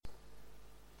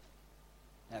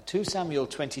2 Samuel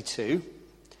 22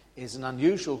 is an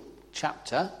unusual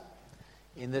chapter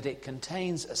in that it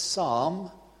contains a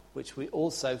psalm which we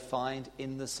also find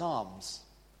in the Psalms,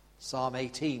 Psalm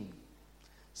 18.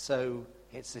 So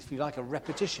it's, if you like, a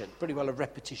repetition, pretty well a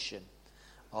repetition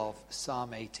of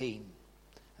Psalm 18.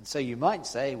 And so you might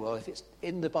say, well, if it's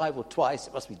in the Bible twice,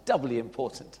 it must be doubly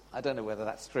important. I don't know whether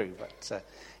that's true, but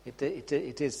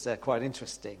it is quite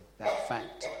interesting, that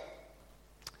fact.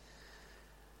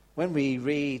 When we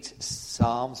read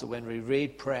psalms or when we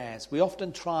read prayers, we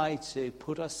often try to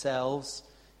put ourselves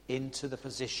into the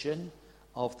position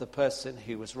of the person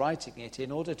who was writing it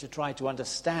in order to try to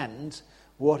understand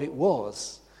what it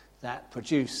was that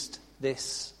produced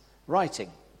this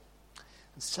writing.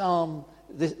 The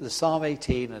Psalm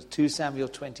 18 and 2 Samuel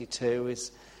 22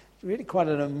 is really quite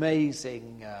an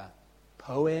amazing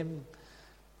poem,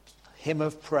 hymn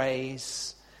of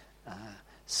praise,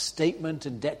 statement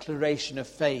and declaration of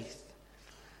faith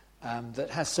that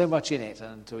has so much in it,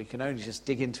 and we can only just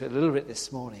dig into it a little bit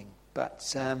this morning.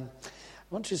 But I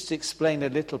want just to explain a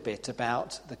little bit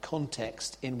about the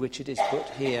context in which it is put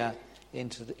here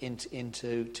into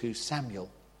 2 Samuel.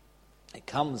 It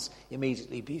comes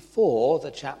immediately before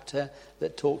the chapter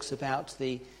that talks about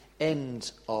the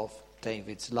end of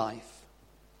David's life.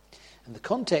 And the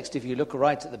context, if you look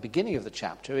right at the beginning of the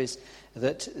chapter, is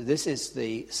that this is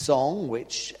the song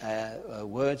which,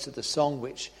 words of the song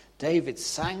which David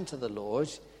sang to the Lord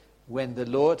when the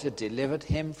Lord had delivered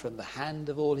him from the hand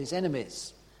of all his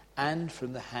enemies and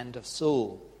from the hand of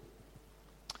Saul.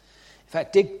 In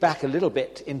fact, dig back a little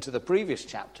bit into the previous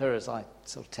chapter, as I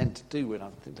sort of tend to do when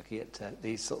I'm looking at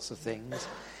these sorts of things.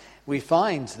 We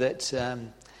find that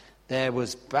there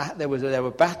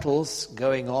were battles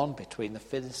going on between the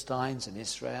Philistines and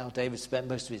Israel. David spent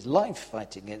most of his life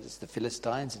fighting against the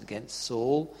Philistines and against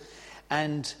Saul.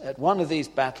 And at one of these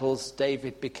battles,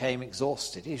 David became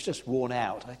exhausted. He was just worn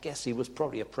out. I guess he was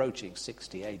probably approaching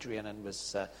 60, Adrian, and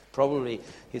was probably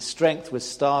his strength was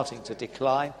starting to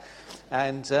decline.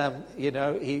 And,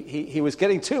 he was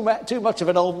getting too much of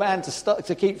an old man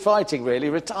to keep fighting, really.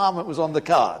 Retirement was on the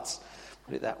cards,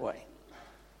 put it that way.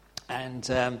 And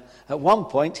at one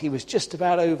point, he was just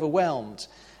about overwhelmed.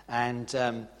 And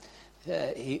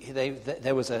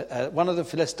there was one of the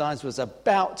Philistines was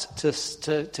about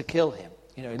to kill him.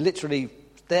 Literally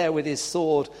there with his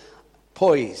sword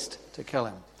poised to kill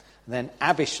him. And then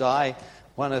Abishai,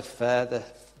 one of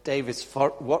David's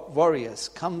warriors,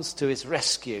 comes to his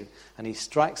rescue, and he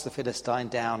strikes the Philistine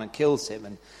down and kills him.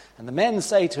 And the men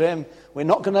say to him, "We're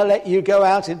not going to let you go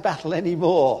out in battle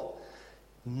anymore.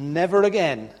 Never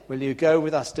again will you go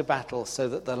with us to battle, so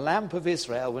that the lamp of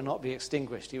Israel will not be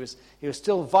extinguished." He was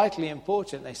still vitally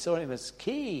important. They saw him as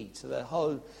key to the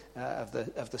whole of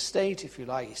the state, if you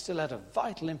like. He still had a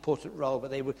vital, important role, but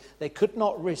they could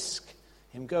not risk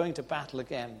him going to battle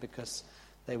again because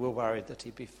they were worried that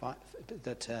he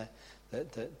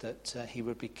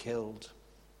would be killed.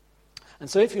 And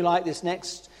so, if you like, this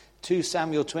next 2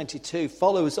 Samuel 22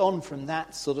 follows on from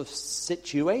that sort of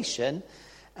situation.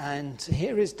 And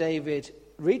here is David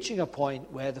reaching a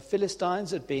point where the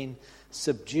Philistines had been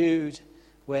subdued,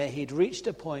 where he'd reached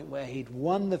a point where he'd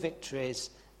won the victories,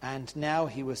 and now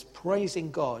he was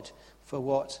praising God for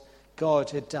what God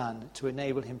had done to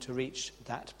enable him to reach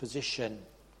that position.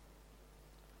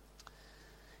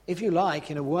 If you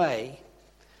like, in a way,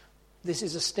 this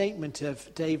is a statement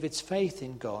of David's faith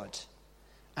in God.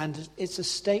 And it's a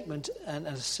statement and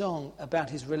a song about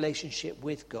his relationship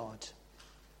with God.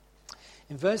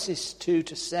 In verses 2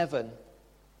 to 7,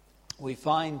 we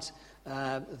find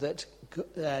that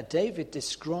David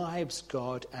describes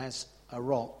God as a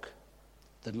rock.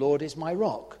 "The Lord is my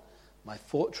rock, my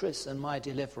fortress and my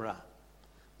deliverer.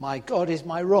 My God is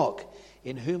my rock,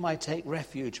 in whom I take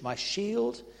refuge, my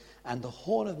shield and the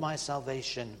horn of my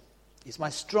salvation. Is my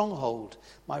stronghold,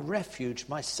 my refuge,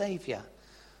 my saviour.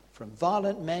 From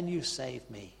violent men you save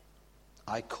me.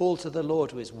 I call to the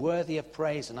Lord, who is worthy of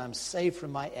praise, and I am saved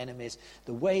from my enemies.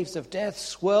 The waves of death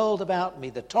swirled about me.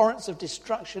 The torrents of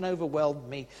destruction overwhelmed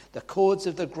me. The cords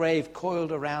of the grave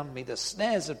coiled around me. The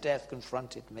snares of death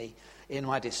confronted me. In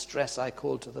my distress I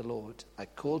called to the Lord. I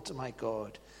called to my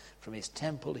God. From his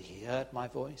temple he heard my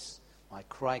voice. My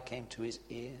cry came to his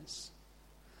ears."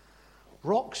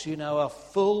 Rocks, are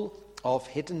full of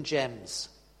hidden gems.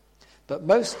 But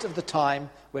most of the time,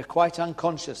 we're quite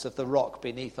unconscious of the rock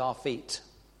beneath our feet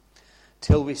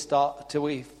till we start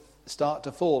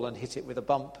to fall and hit it with a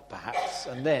bump, perhaps,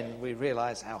 and then we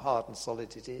realize how hard and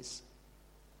solid it is.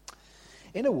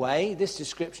 In a way, this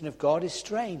description of God is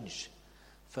strange,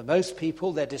 For most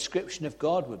people, their description of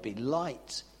God would be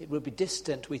light. It would be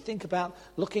distant. We think about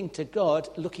looking to God,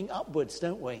 looking upwards,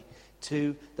 don't we?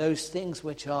 To those things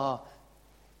which are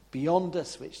beyond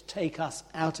us, which take us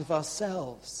out of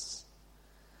ourselves.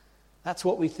 That's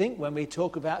what we think when we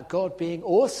talk about God being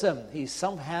awesome. He's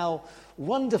somehow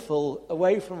wonderful,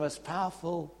 away from us,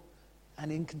 powerful and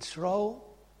in control.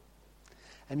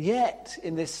 And yet,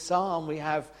 in this psalm, we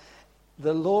have,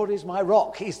 the Lord is my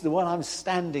rock. He's the one I'm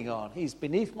standing on. He's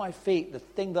beneath my feet, the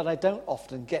thing that I don't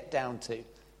often get down to,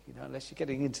 unless you're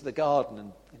getting into the garden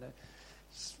and,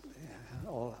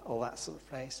 all that sort of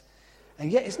place.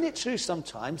 And yet, isn't it true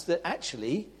sometimes that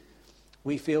actually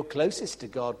we feel closest to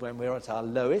God when we're at our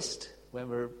lowest, when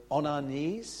we're on our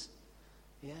knees?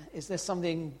 Yeah, is there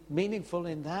something meaningful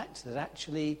in that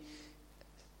actually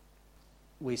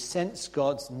we sense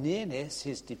God's nearness,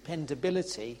 his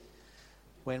dependability,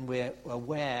 when we're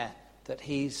aware that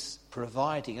he's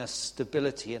providing us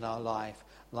stability in our life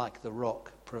like the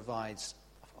rock provides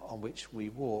on which we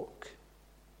walk.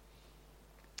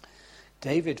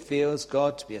 David feels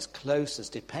God to be as close, as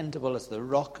dependable as the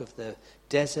rock of the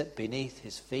desert beneath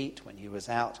his feet when he was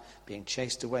out being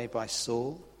chased away by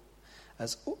Saul.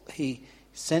 As he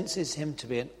senses him to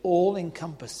be an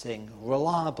all-encompassing,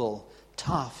 reliable,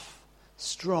 tough,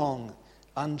 strong,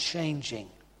 unchanging.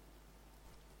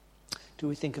 Do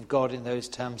we think of God in those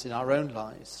terms in our own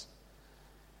lives?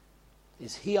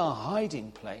 Is he our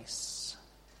hiding place?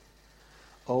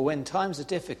 Or when times are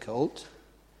difficult,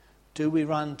 do we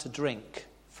run to drink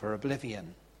for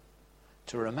oblivion,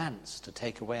 to romance to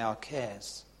take away our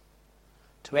cares,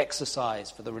 to exercise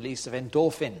for the release of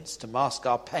endorphins to mask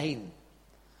our pain,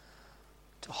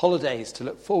 to holidays to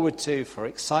look forward to for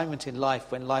excitement in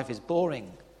life when life is boring?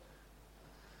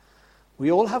 We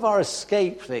all have our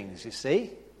escape things, you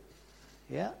see.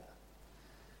 Yeah?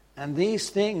 And these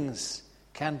things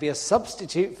can be a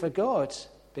substitute for God,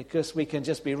 because we can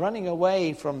just be running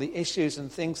away from the issues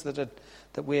and things that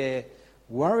we're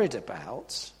worried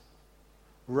about,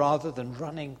 rather than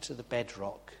running to the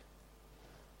bedrock,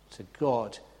 to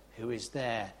God, who is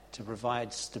there to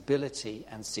provide stability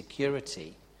and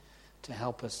security to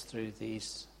help us through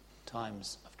these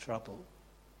times of trouble.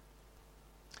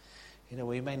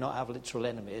 We may not have literal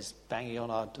enemies banging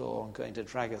on our door and going to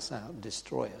drag us out and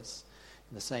destroy us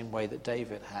in the same way that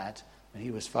David had when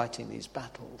he was fighting these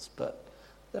battles, but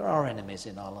there are enemies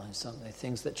in our lives, aren't there?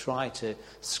 Things that try to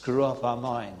screw up our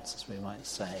minds, as we might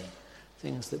say.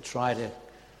 Things that try to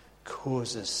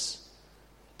cause us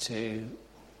to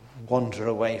wander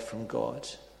away from God.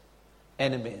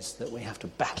 Enemies that we have to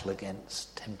battle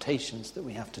against. Temptations that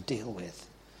we have to deal with.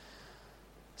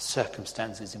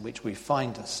 Circumstances in which we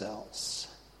find ourselves,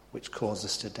 which cause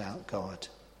us to doubt God.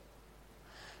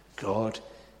 God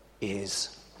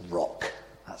is rock.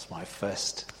 That's my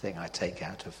first thing I take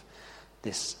out of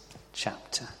this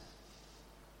chapter.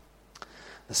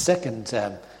 The second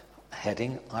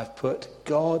heading I've put,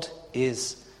 God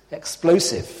is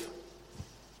explosive.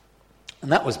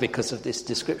 And that was because of these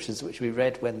descriptions which we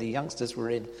read when the youngsters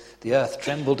were in. The earth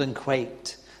trembled and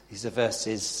quaked. These are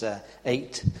verses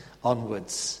 8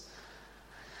 onwards.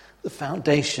 The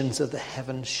foundations of the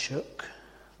heavens shook.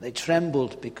 They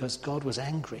trembled because God was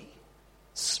angry.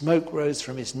 Smoke rose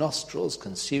from his nostrils,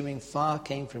 consuming fire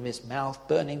came from his mouth,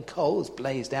 burning coals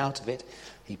blazed out of it.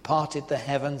 He parted the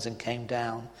heavens and came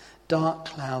down. Dark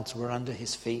clouds were under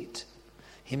his feet.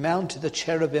 He mounted the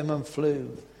cherubim and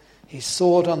flew. He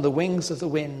soared on the wings of the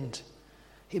wind.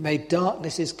 He made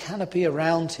darkness his canopy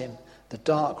around him, the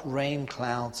dark rain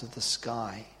clouds of the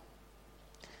sky.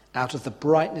 Out of the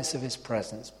brightness of his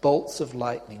presence, bolts of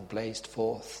lightning blazed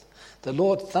forth. The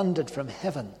Lord thundered from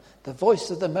heaven. The voice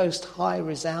of the Most High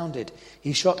resounded.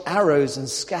 He shot arrows and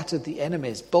scattered the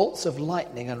enemies, bolts of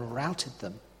lightning, and routed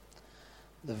them.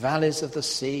 The valleys of the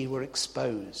sea were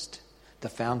exposed. The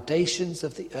foundations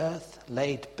of the earth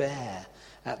laid bare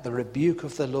at the rebuke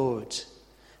of the Lord,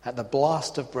 at the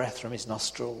blast of breath from his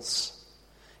nostrils.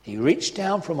 He reached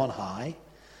down from on high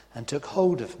and took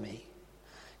hold of me.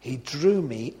 He drew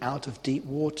me out of deep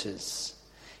waters.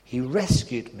 He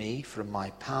rescued me from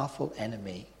my powerful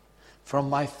enemy,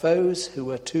 from my foes who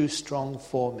were too strong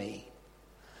for me.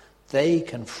 They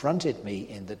confronted me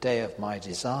in the day of my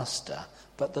disaster,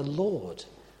 but the Lord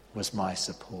was my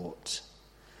support.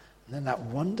 And then that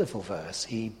wonderful verse,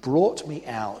 he brought me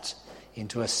out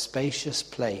into a spacious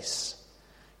place.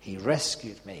 He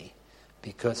rescued me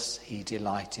because he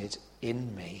delighted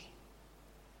in me.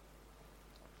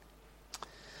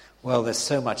 Well, there's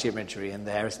so much imagery in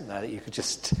there, isn't there, that you could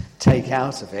just take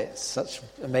out of it. Such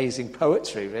amazing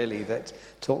poetry, really, that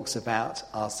talks about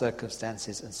our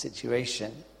circumstances and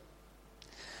situation.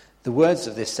 The words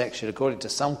of this section, according to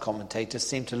some commentators,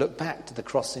 seem to look back to the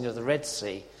crossing of the Red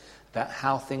Sea, about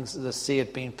how things of the sea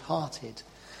had been parted.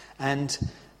 And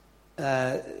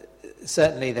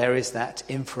certainly there is that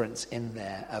inference in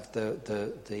there of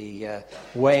the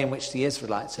way in which the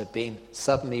Israelites had been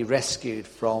suddenly rescued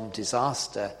from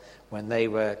disaster when they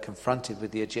were confronted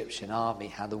with the Egyptian army,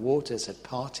 how the waters had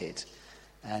parted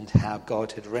and how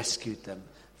God had rescued them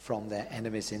from their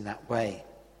enemies in that way.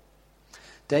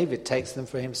 David takes them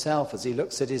for himself as he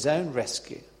looks at his own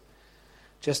rescue.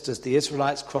 Just as the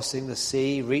Israelites crossing the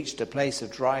sea reached a place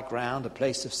of dry ground, a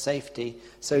place of safety,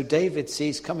 so David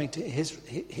sees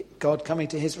God coming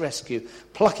to his rescue,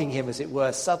 plucking him, as it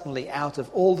were, suddenly out of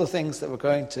all the things that were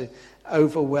going to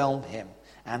overwhelm him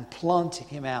and planting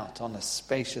him out on a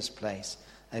spacious place,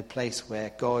 a place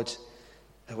where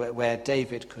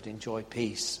David could enjoy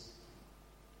peace.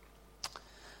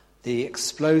 The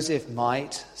explosive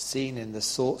might seen in the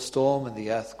storm and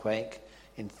the earthquake,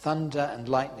 in thunder and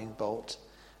lightning bolt,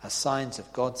 are signs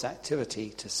of God's activity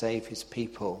to save his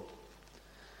people.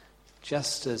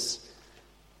 Just as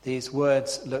these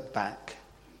words look back,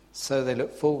 so they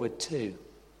look forward too.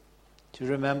 Do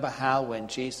you remember how when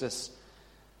Jesus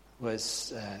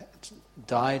was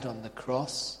died on the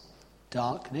cross,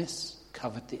 darkness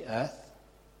covered the earth?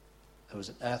 There was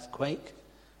an earthquake.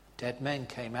 Dead men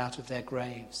came out of their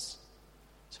graves.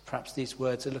 So perhaps these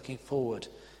words are looking forward,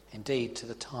 indeed, to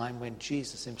the time when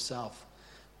Jesus himself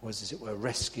was, as it were,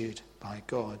 rescued by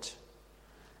God,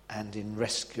 and in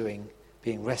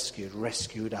being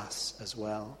rescued us as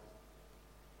well.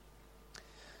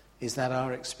 Is that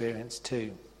our experience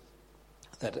too?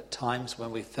 That at times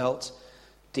when we felt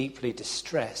deeply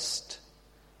distressed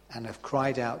and have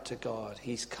cried out to God,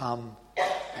 he's come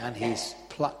and he's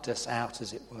plucked us out,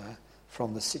 as it were,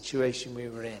 from the situation we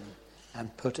were in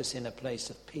and put us in a place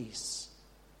of peace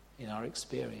in our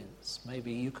experience.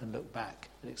 Maybe you can look back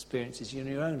at experiences in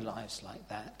your own lives like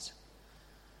that,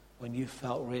 when you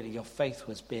felt really your faith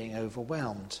was being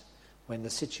overwhelmed, when the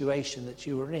situation that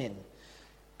you were in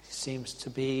seems to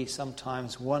be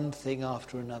sometimes one thing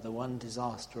after another, one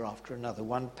disaster after another,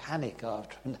 one panic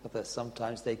after another.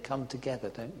 Sometimes they come together,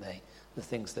 don't they? The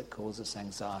things that cause us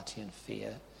anxiety and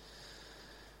fear.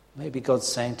 Maybe God's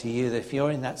saying to you that if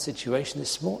you're in that situation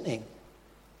this morning,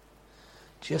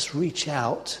 just reach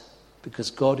out,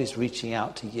 because God is reaching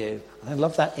out to you. I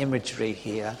love that imagery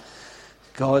here.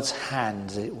 God's hand,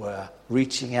 as it were,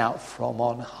 reaching out from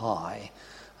on high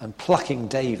and plucking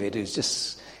David, who's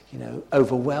just,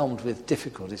 overwhelmed with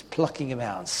difficulties, plucking him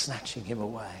out and snatching him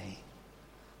away.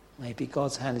 Maybe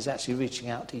God's hand is actually reaching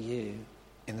out to you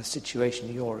in the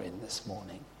situation you're in this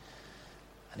morning.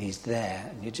 And he's there,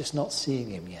 and you're just not seeing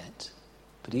him yet.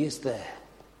 But he is there.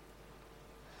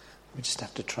 We just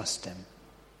have to trust him.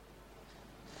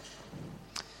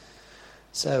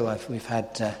 So we've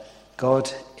had God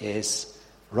is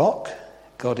rock,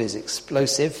 God is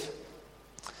explosive,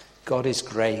 God is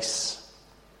grace.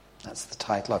 That's the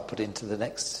title I put into the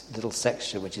next little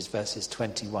section, which is verses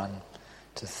 21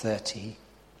 to 30.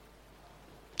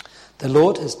 The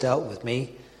Lord has dealt with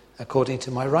me according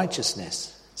to my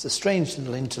righteousness. It's a strange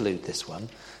little interlude, this one.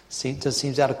 It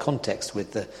seems out of context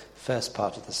with the first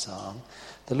part of the psalm.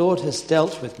 The Lord has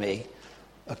dealt with me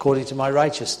according to my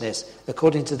righteousness.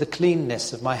 According to the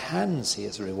cleanness of my hands he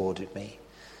has rewarded me.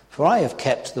 For I have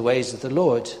kept the ways of the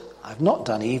Lord. I have not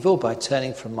done evil by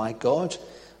turning from my God.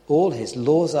 All his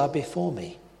laws are before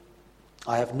me.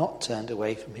 I have not turned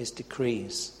away from his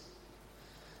decrees.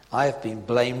 I have been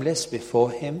blameless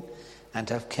before him and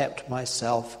have kept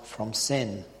myself from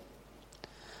sin.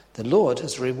 The Lord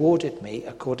has rewarded me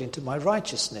according to my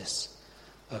righteousness,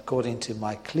 according to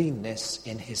my cleanness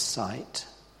in his sight.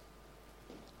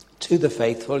 To the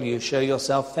faithful you show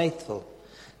yourself faithful.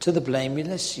 To the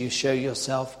blameless you show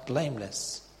yourself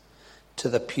blameless. To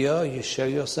the pure you show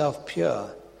yourself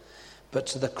pure. But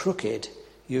to the crooked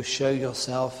you show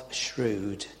yourself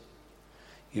shrewd.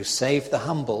 You save the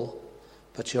humble,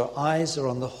 but your eyes are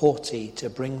on the haughty to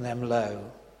bring them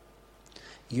low.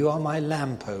 You are my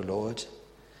lamp, O Lord.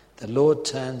 The Lord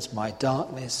turns my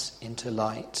darkness into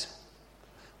light.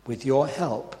 With your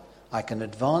help, I can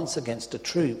advance against a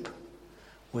troop.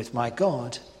 With my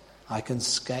God, I can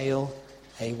scale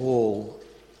a wall.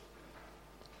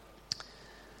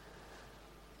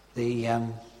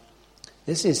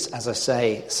 This is, as I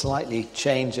say, slightly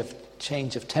change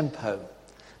of tempo.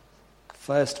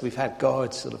 First, we've had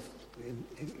God sort of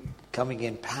coming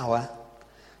in power.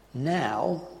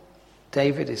 Now,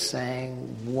 David is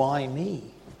saying, "Why me?"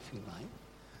 If you like,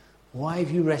 why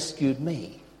have you rescued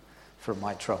me from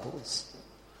my troubles?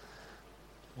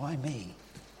 Why me?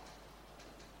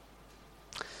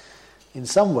 In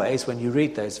some ways, when you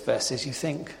read those verses, you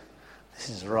think, this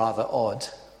is rather odd.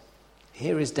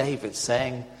 Here is David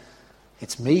saying,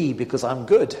 it's me because I'm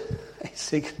good.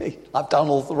 Basically, I've done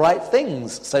all the right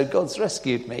things, so God's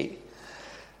rescued me.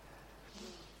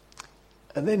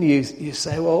 And then you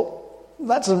say, well,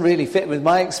 that doesn't really fit with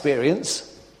my experience.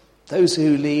 Those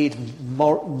who lead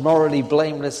morally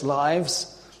blameless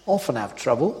lives often have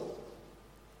trouble.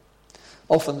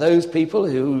 Often those people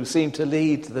who seem to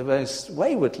lead the most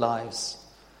wayward lives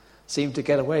seem to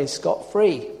get away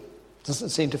scot-free. Doesn't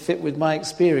seem to fit with my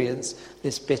experience,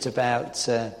 this bit about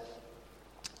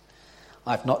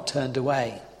I've not turned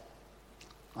away.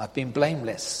 I've been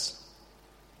blameless.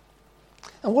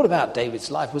 And what about David's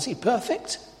life? Was he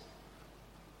perfect?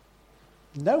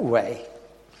 No way.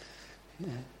 Yeah.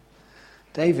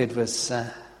 David was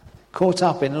caught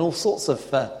up in all sorts of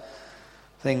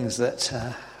things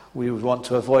that we would want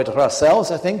to avoid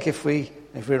ourselves, I think, if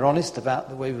we're honest about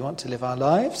the way we want to live our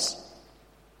lives.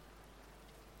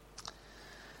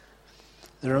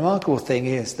 The remarkable thing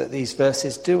is that these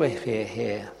verses do appear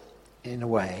here in a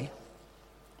way.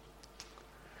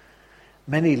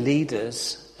 Many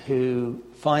leaders who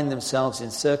find themselves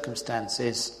in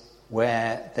circumstances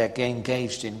where they're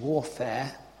engaged in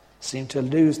warfare seem to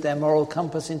lose their moral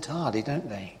compass entirely, don't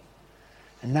they?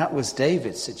 And that was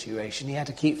David's situation. He had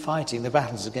to keep fighting the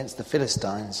battles against the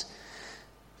Philistines.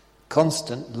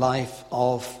 Constant life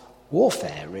of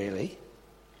warfare, really.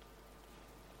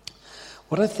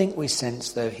 What I think we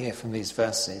sense, though, here from these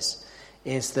verses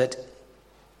is that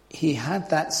he had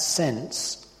that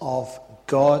sense of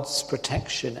God's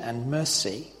protection and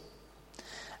mercy,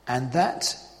 and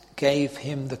that gave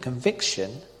him the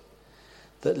conviction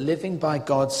that living by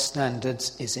God's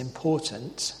standards is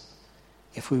important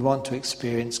if we want to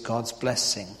experience God's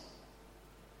blessing.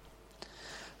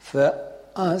 For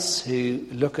us who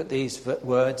look at these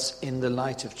words in the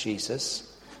light of Jesus,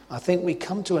 I think we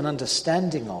come to an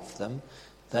understanding of them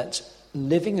that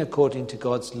living according to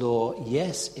God's law,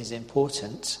 yes, is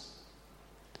important,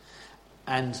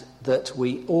 and that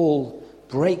we all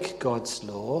break God's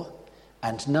law,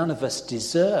 and none of us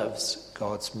deserves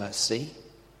God's mercy.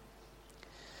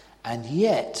 And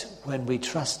yet, when we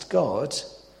trust God,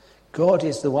 God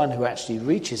is the one who actually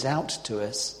reaches out to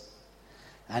us,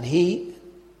 and he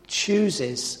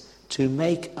chooses to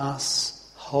make us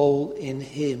whole in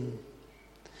him.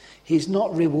 He's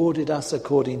not rewarded us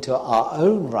according to our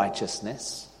own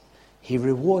righteousness. He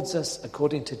rewards us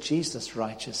according to Jesus'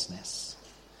 righteousness.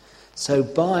 So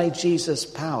by Jesus'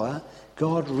 power,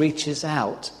 God reaches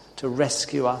out to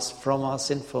rescue us from our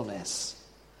sinfulness,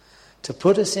 to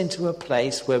put us into a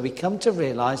place where we come to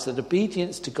realize that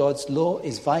obedience to God's law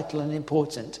is vital and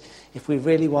important if we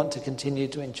really want to continue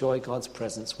to enjoy God's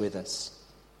presence with us.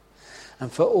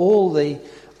 And for all the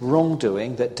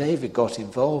wrongdoing that David got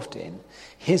involved in,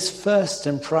 his first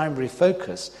and primary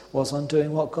focus was on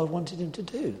doing what God wanted him to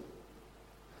do.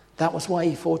 That was why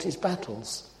he fought his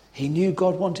battles. He knew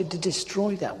God wanted to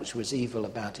destroy that which was evil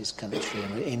about his country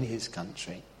and in his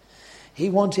country. He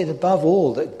wanted above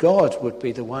all that God would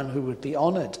be the one who would be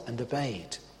honoured and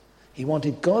obeyed. He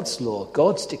wanted God's law,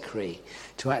 God's decree,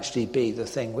 to actually be the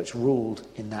thing which ruled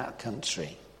in that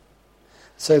country.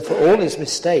 So for all his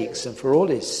mistakes and for all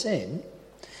his sin,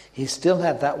 he still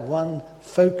had that one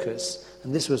focus,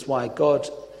 and this was why God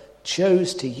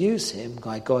chose to use him,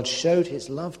 why God showed his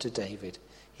love to David.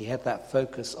 He had that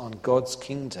focus on God's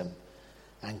kingdom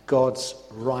and God's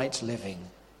right living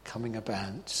coming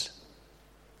about.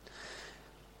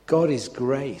 God is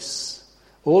grace.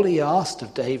 All he asked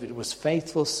of David was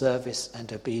faithful service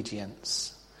and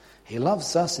obedience. He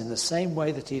loves us in the same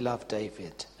way that he loved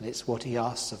David, and it's what he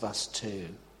asks of us too.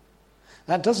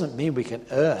 That doesn't mean we can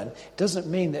earn. It doesn't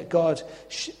mean that God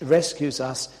rescues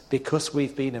us because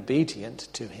we've been obedient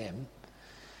to him.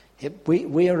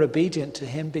 We are obedient to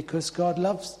him because God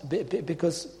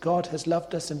has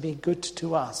loved us and been good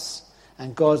to us.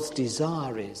 And God's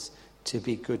desire is to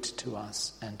be good to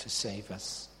us and to save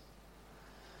us.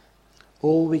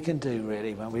 All we can do,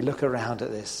 really, when we look around at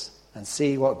this and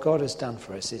see what God has done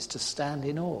for us is to stand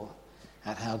in awe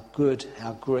at how good,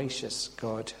 how gracious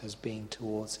God has been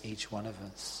towards each one of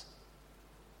us.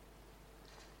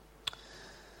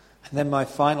 And then my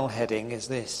final heading is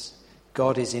this: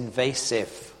 God is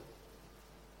invasive.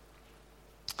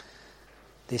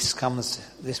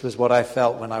 This was what I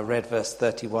felt when I read verse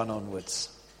 31 onwards.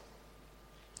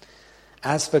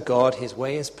 As for God, his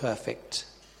way is perfect.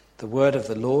 The word of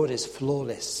the Lord is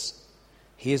flawless.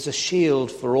 He is a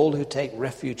shield for all who take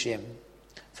refuge in him.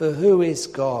 For who is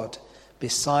God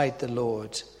beside the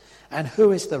Lord? And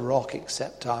who is the rock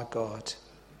except our God?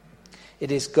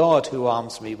 It is God who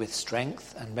arms me with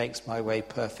strength and makes my way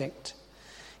perfect.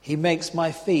 He makes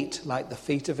my feet like the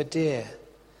feet of a deer.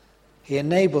 He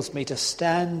enables me to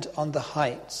stand on the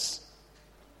heights.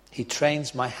 He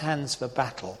trains my hands for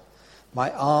battle.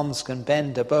 My arms can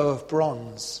bend a bow of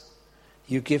bronze.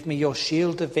 You give me your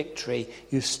shield of victory.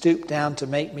 You stoop down to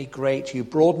make me great. You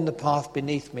broaden the path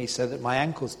beneath me so that my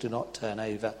ankles do not turn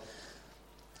over.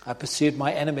 I pursued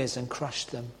my enemies and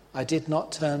crushed them. I did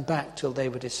not turn back till they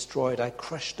were destroyed. I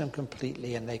crushed them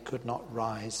completely and they could not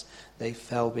rise. They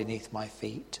fell beneath my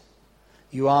feet.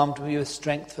 You armed me with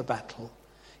strength for battle.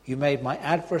 You made my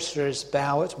adversaries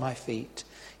bow at my feet.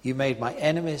 You made my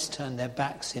enemies turn their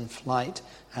backs in flight,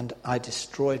 and I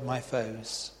destroyed my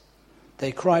foes.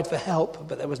 They cried for help,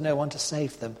 but there was no one to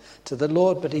save them. To the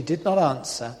Lord, but he did not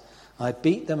answer. I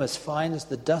beat them as fine as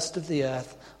the dust of the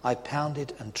earth. I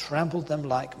pounded and trampled them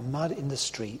like mud in the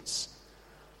streets.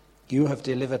 You have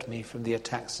delivered me from the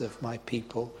attacks of my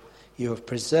people. You have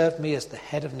preserved me as the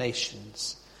head of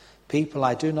nations. People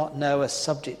I do not know are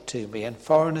subject to me, and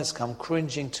foreigners come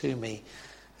cringing to me.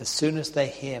 As soon as they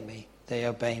hear me, they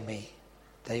obey me.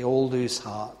 They all lose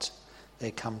heart.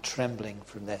 They come trembling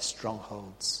from their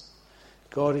strongholds.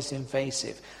 God is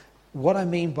invasive. What I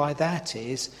mean by that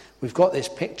is, we've got this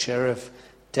picture of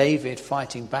David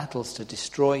fighting battles to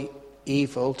destroy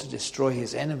evil, to destroy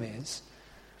his enemies.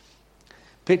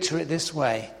 Picture it this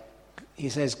way. He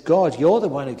says, God, you're the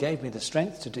one who gave me the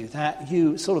strength to do that.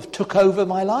 You sort of took over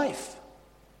my life.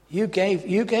 You gave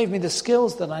me the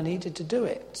skills that I needed to do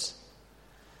it.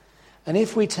 And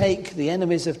if we take the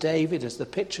enemies of David as the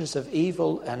pictures of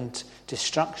evil and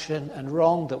destruction and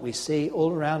wrong that we see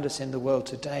all around us in the world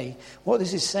today, what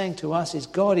this is saying to us is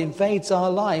God invades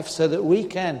our life so that we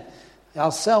can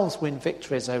ourselves win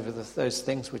victories over those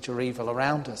things which are evil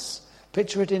around us.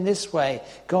 Picture it in this way.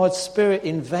 God's Spirit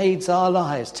invades our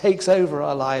lives, takes over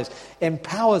our lives,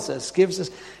 empowers us, gives us,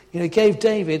 gave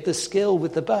David the skill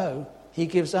with the bow. He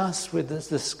gives us with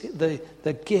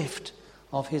the gift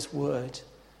of his word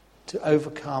to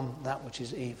overcome that which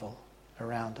is evil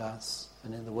around us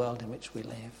and in the world in which we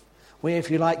live. We're,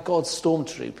 if you like, God's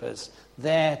stormtroopers,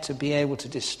 there to be able to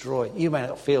destroy. You may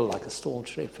not feel like a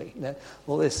stormtrooper,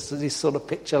 all this sort of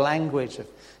picture language of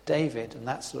David and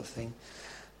that sort of thing.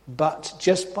 But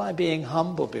just by being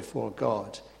humble before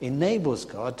God enables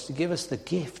God to give us the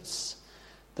gifts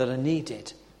that are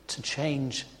needed to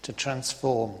change, to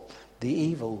transform the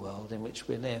evil world in which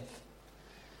we live.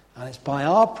 And it's by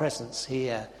our presence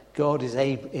here God is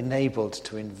enabled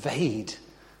to invade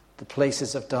the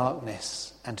places of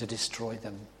darkness and to destroy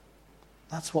them.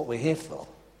 That's what we're here for.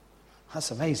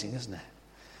 That's amazing, isn't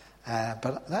it?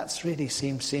 But that's really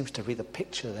seems to be the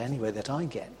picture anyway that I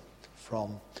get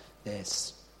from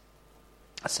this.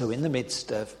 So in the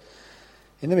midst of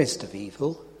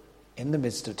evil, in the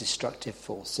midst of destructive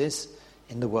forces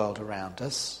in the world around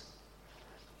us,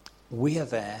 we are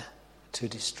there to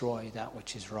destroy that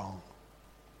which is wrong.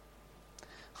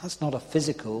 That's not a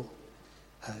physical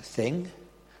thing.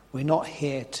 We're not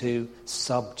here to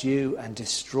subdue and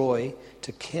destroy,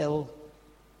 to kill,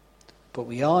 but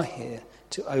we are here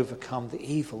to overcome the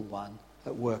evil one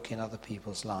at work in other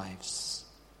people's lives.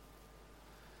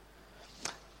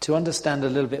 To understand a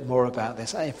little bit more about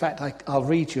this, in fact, I'll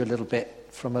read you a little bit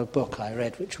from a book I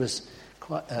read, which was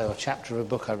a chapter of a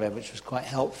book I read, which was quite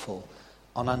helpful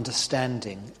on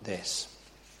understanding this,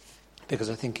 because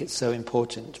I think it's so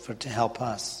important for it to help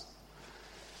us.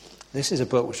 This is a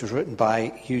book which was written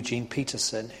by Eugene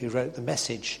Peterson, who wrote the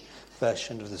Message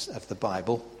version of the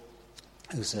Bible,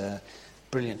 who's a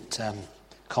brilliant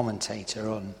commentator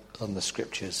on the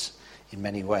scriptures in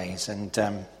many ways.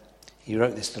 And he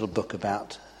wrote this little book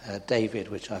about David,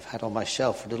 which I've had on my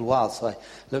shelf for a little while, so I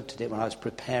looked at it when I was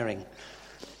preparing.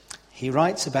 He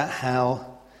writes about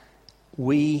how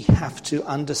we have to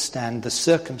understand the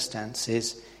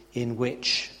circumstances in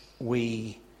which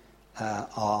we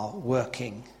are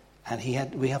working. And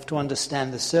we have to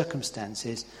understand the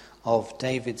circumstances of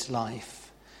David's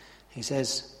life. He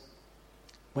says,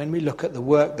 when we look at the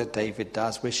work that David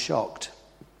does, we're shocked.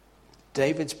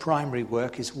 David's primary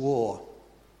work is war.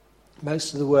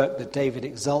 Most of the work that David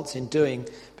exults in doing,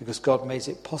 because God makes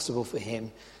it possible for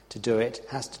him to do it,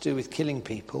 has to do with killing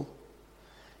people.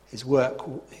 His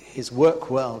work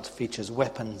world features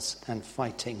weapons and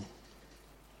fighting.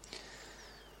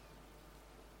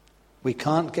 We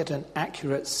can't get an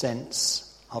accurate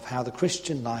sense of how the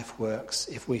Christian life works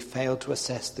if we fail to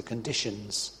assess the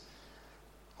conditions,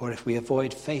 or if we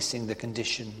avoid facing the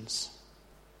conditions.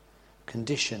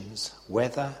 Conditions,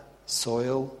 weather,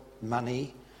 soil,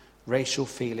 money, racial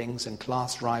feelings and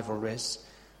class rivalries,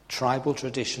 tribal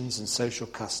traditions and social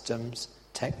customs,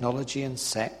 technology and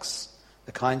sex,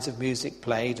 the kinds of music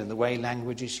played and the way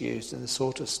language is used and the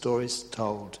sort of stories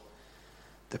told.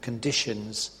 The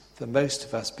conditions for most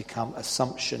of us become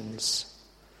assumptions.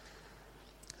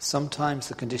 Sometimes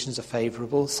the conditions are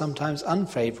favourable, sometimes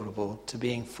unfavourable to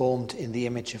being formed in the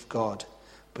image of God,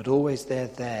 but always they're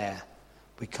there.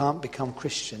 We can't become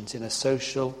Christians in a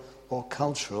social or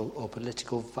cultural or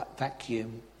political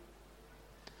vacuum.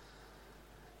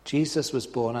 Jesus was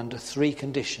born under 3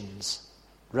 conditions: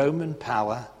 Roman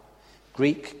power,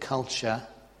 Greek culture,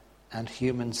 and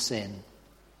human sin.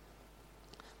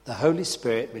 The Holy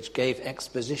Spirit, which gave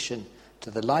exposition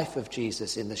to the life of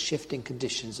Jesus in the shifting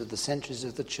conditions of the centuries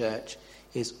of the church,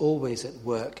 is always at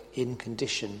work in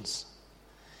conditions.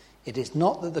 It is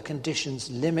not that the conditions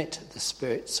limit the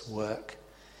Spirit's work.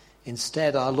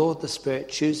 Instead, our Lord the Spirit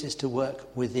chooses to work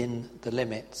within the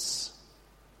limits.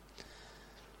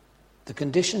 The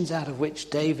conditions out of which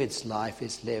David's life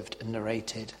is lived and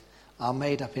narrated are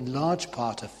made up in large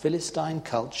part of Philistine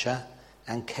culture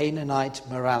and Canaanite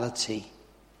morality,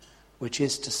 which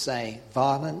is to say,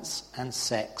 violence and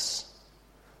sex.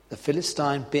 The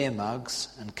Philistine beer mugs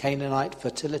and Canaanite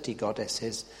fertility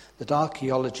goddesses that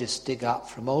archaeologists dig up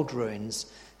from old ruins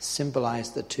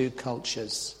symbolize the 2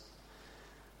 cultures.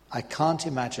 I can't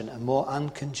imagine a more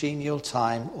uncongenial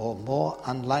time or more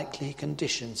unlikely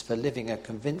conditions for living a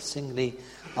convincingly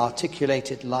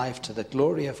articulated life to the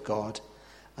glory of God,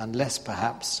 unless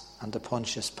perhaps under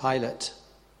Pontius Pilate.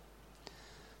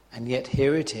 And yet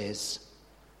here it is,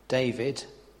 David,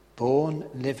 born,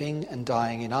 living and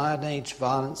dying in Iron Age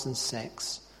violence and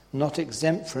sex, not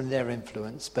exempt from their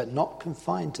influence, but not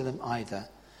confined to them either,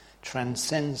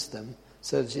 transcends them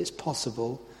so that it's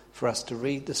possible for us to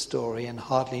read the story and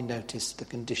hardly notice the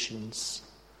conditions.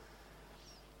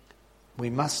 We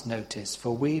must notice,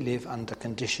 for we live under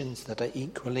conditions that are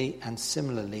equally and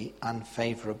similarly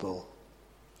unfavourable.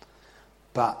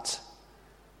 But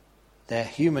they're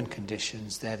human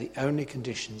conditions, they're the only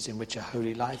conditions in which a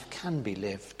holy life can be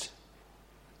lived.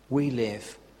 We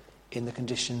live in the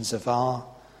conditions of our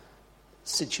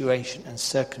situation and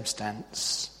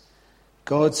circumstance.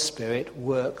 God's Spirit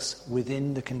works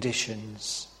within the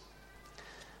conditions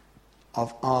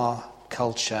of our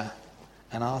culture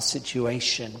and our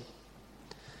situation.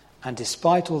 And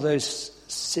despite all those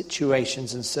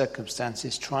situations and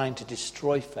circumstances trying to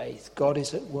destroy faith, God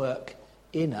is at work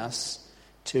in us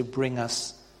to bring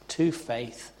us to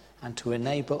faith and to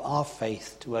enable our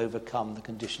faith to overcome the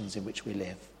conditions in which we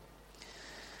live.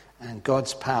 And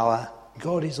God's power,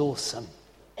 God is awesome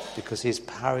because his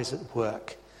power is at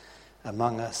work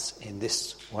among us in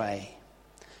this way.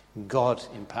 God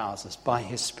empowers us by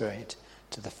his Spirit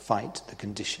to fight the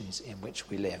conditions in which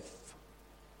we live.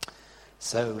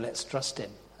 So let's trust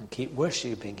him and keep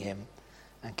worshipping him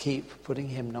and keep putting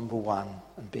him number one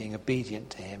and being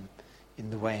obedient to him in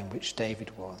the way in which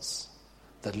David was.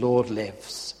 The Lord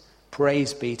lives.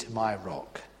 Praise be to my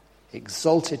rock.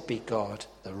 Exalted be God,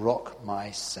 the rock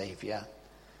my Saviour.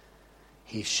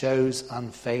 He shows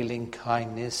unfailing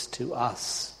kindness to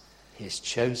us, his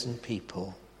chosen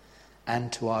people,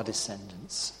 and to our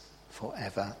descendants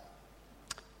forever.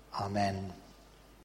 Amen.